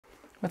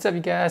What's up,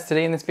 you guys?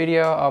 Today in this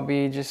video I'll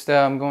be just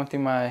going through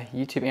my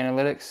YouTube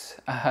analytics.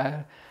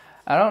 I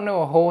don't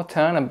know a whole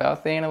ton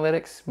about the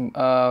analytics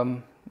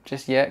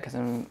just yet because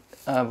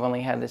I've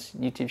only had this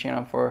YouTube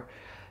channel for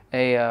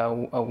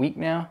a week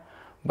now,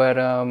 but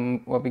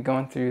we'll be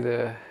going through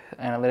the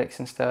analytics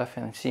and stuff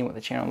and seeing what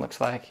the channel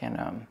looks like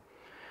and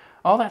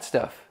all that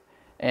stuff.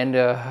 And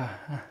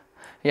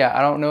yeah,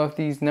 I don't know if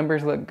these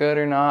numbers look good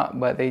or not,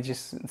 but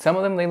some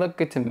of them, they look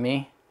good to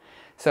me.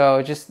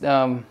 So just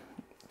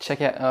check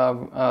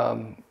out,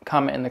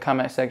 comment in the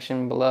comment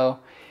section below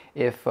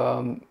if,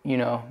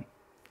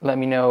 let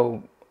me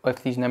know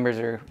if these numbers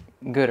are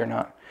good or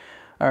not.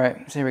 All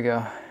right, so here we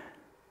go.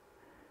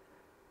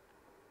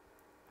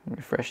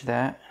 Refresh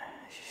that.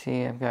 As you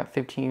see, I've got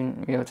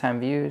 15 real-time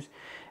views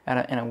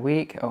in a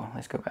week. Oh,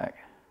 let's go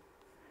back.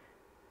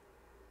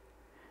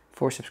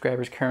 4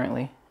 subscribers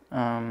currently.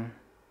 I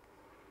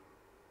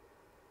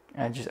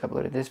just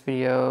uploaded this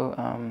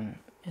video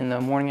in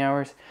the morning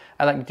hours.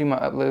 I like to do my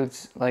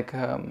uploads like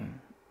I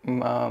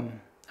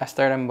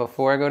start them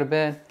before I go to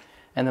bed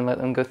and then let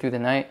them go through the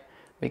night,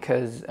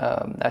 because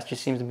that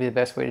just seems to be the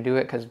best way to do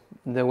it. Because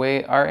the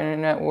way our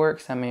internet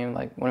works, I mean,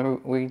 like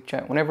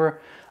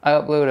whenever I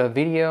upload a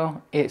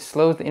video, it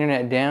slows the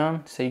internet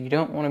down. So you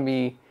don't want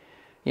to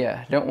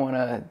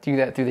do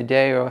that through the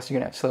day, or else you're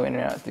gonna have slow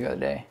internet throughout the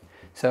day.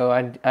 So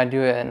I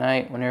do it at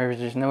night whenever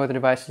there's no other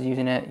devices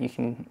using it. You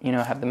can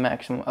have the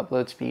maximum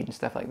upload speed and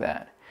stuff like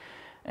that.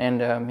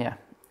 And yeah,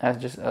 I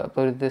just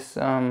uploaded this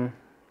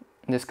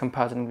this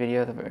compositing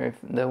video,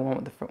 the one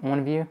with the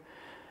one view,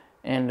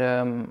 and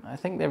I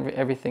think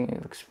everything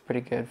looks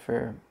pretty good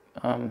for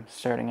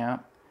starting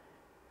out.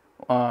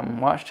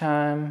 Watch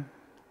time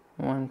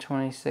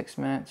 126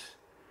 minutes,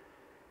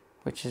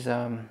 which is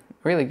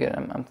really good.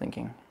 I'm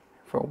thinking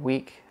for a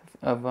week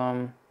of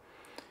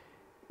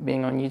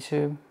being on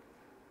YouTube.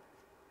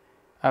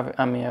 I've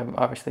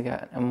obviously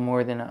got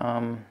more than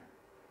an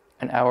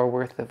hour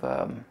worth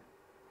of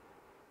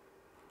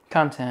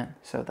content,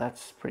 so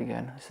that's pretty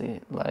good. Let's see,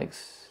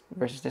 likes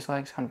versus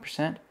dislikes,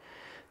 100%.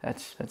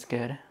 That's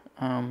good.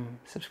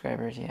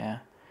 Subscribers, yeah.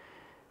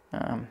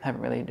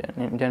 Haven't really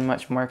done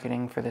much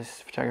marketing for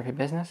this photography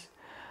business.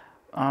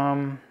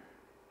 Average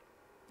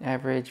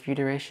view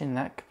duration,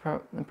 that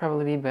could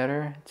probably be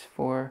better. It's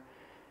 4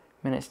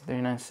 minutes and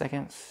 39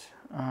 seconds.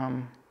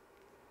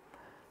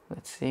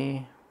 Let's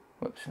see.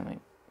 Whoops, let me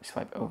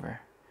swipe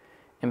over.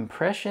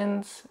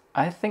 Impressions,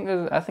 I think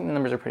the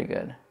numbers are pretty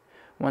good.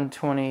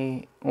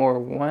 120 or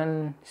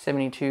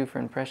 172 for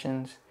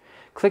impressions.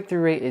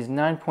 Click-through rate is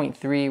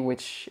 9.3,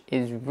 which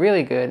is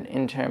really good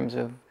in terms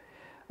of,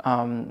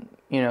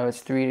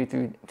 it's 3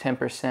 to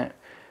 10%.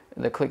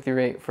 The click-through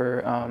rate for,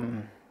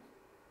 and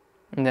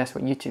that's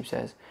what YouTube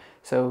says.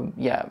 So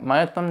yeah,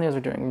 my thumbnails are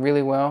doing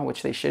really well,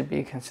 which they should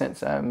be,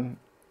 since I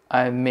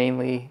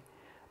mainly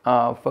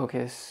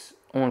focus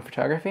on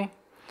photography.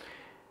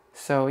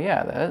 So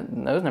yeah,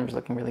 those numbers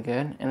looking really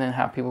good. And then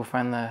how people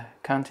find the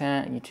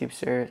content, YouTube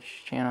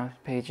search, channel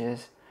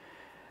pages.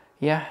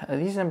 Yeah,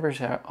 these numbers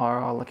are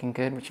all looking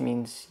good, which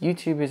means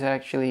YouTube is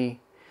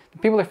actually,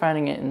 people are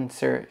finding it in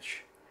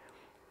search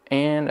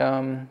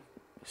and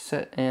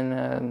set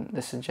in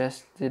the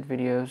suggested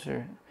videos.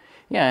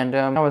 And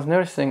I was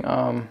noticing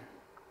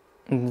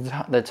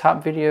the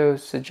top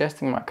videos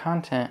suggesting my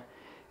content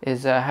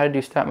is how to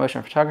do stop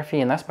motion photography,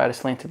 and that's by the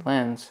slanted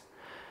lens.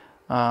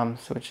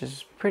 So which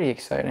is pretty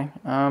exciting.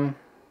 I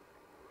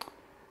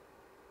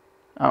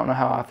don't know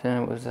how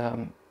often it was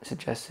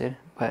suggested,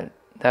 but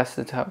that's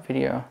the top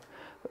video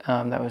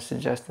that was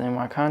suggested in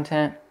my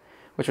content,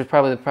 which was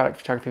probably the product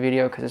photography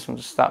video, because this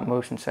one's stop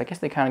motion, so I guess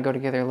they kind of go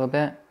together a little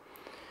bit.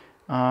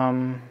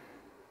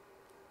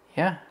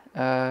 Yeah,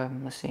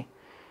 let's see.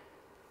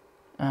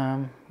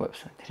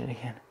 Whoops, I did it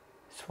again.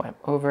 Swipe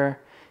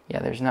over. Yeah,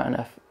 there's not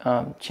enough.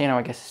 Channel,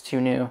 I guess, is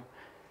too new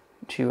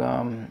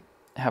to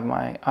have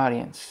my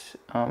audience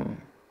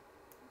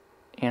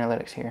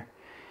analytics here.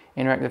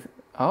 Interactive,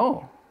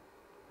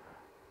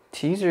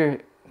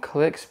 teaser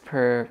clicks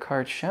per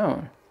card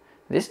shown.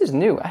 This is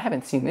new. I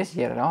haven't seen this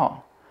yet at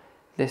all.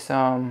 This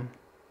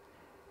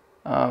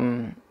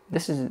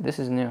this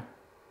is new.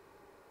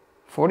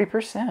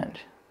 40%.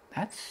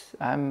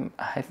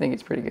 I think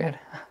it's pretty good.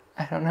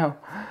 I don't know.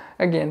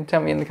 Again, tell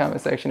me in the comment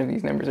section if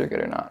these numbers are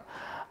good or not.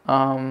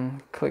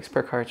 Clicks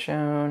per card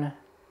shown.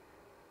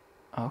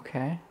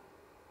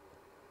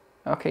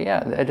 Okay,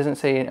 yeah, it doesn't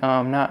say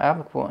not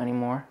applicable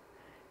anymore.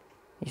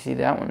 You see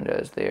that one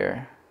does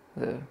there,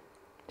 the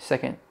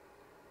second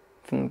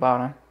from the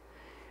bottom.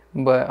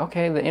 But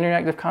okay, the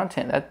interactive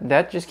content,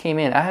 that just came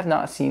in. I have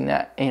not seen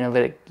that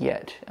analytic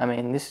yet. I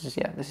mean, this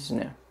is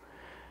new.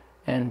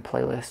 And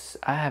playlists,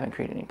 I haven't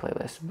created any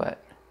playlists,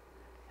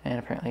 and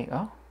apparently,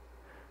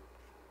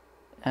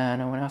 no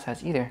one else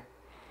has either.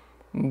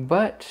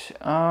 But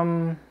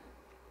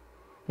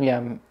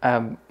yeah,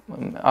 I'm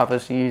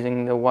obviously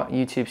using the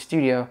YouTube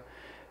Studio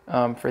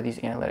for these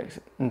analytics,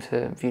 and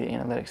to view the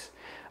analytics.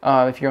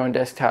 If you're on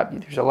desktop,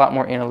 there's a lot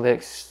more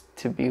analytics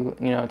to be,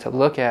 to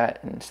look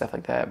at and stuff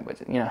like that,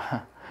 but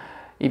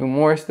even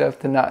more stuff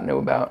to not know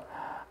about.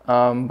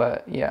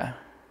 But yeah,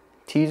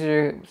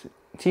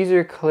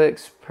 teaser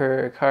clicks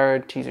per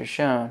card teaser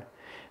shown.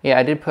 Yeah,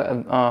 I did put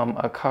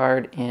a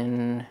card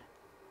in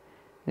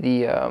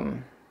the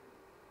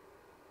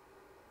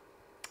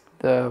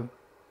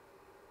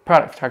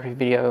product photography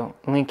video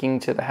linking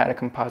to the how to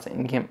composite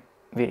in GIMP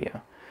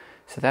video.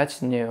 So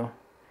that's new.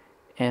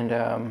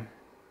 And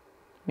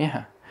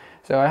yeah,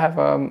 so I have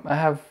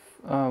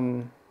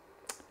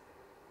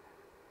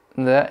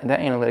that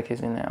analytic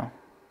is in now.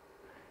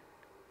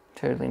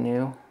 Totally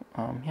new.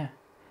 Yeah.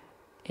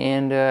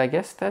 And I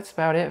guess that's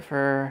about it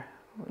for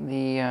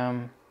the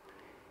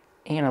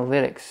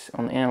analytics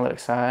on the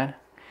analytics side.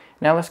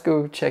 Now let's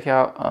go check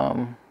out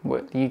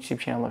what the YouTube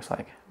channel looks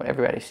like, what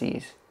everybody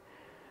sees.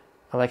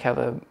 I like how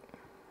the,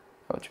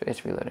 oh,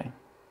 it's reloading.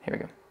 Here we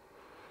go.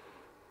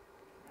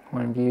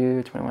 1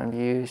 view, 21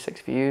 views,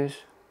 6 views.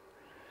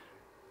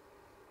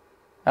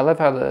 I love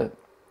how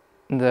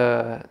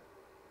the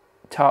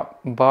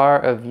top bar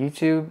of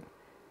YouTube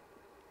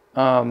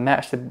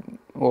matched the,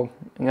 well,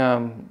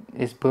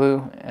 is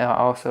blue. And I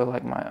also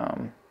like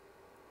my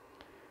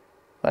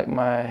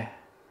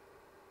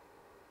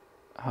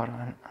hold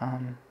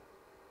on,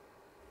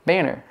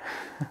 banner.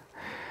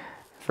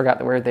 Forgot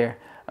the word there.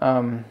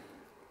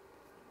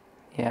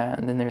 Yeah,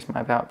 and then there's my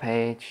about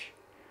page.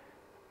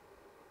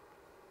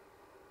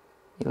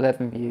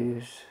 11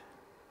 views.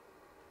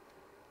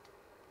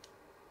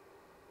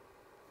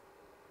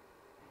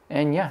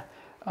 And yeah,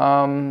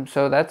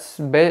 so that's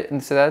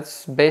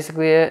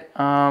basically it.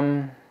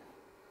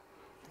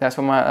 That's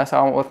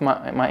all with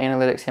my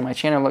analytics and my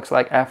channel looks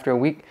like after a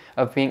week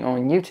of being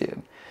on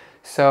YouTube.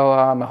 So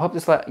I hope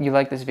you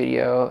like this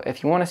video.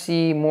 If you want to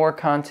see more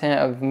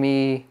content of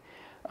me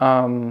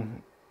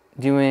doing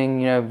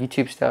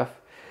YouTube stuff,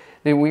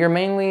 we are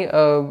mainly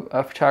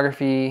a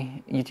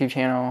photography YouTube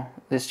channel.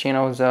 This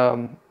channel is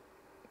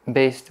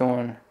based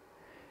on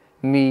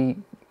me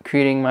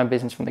creating my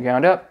business from the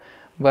ground up.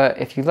 But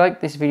if you like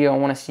this video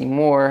and want to see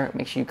more,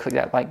 make sure you click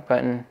that like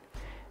button.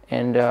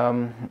 And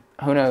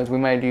who knows, we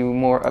might do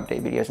more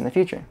update videos in the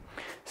future.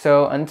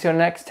 So until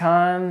next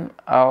time,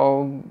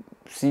 I'll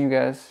see you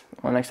guys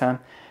next time.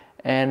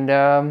 And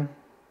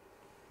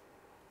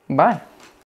bye.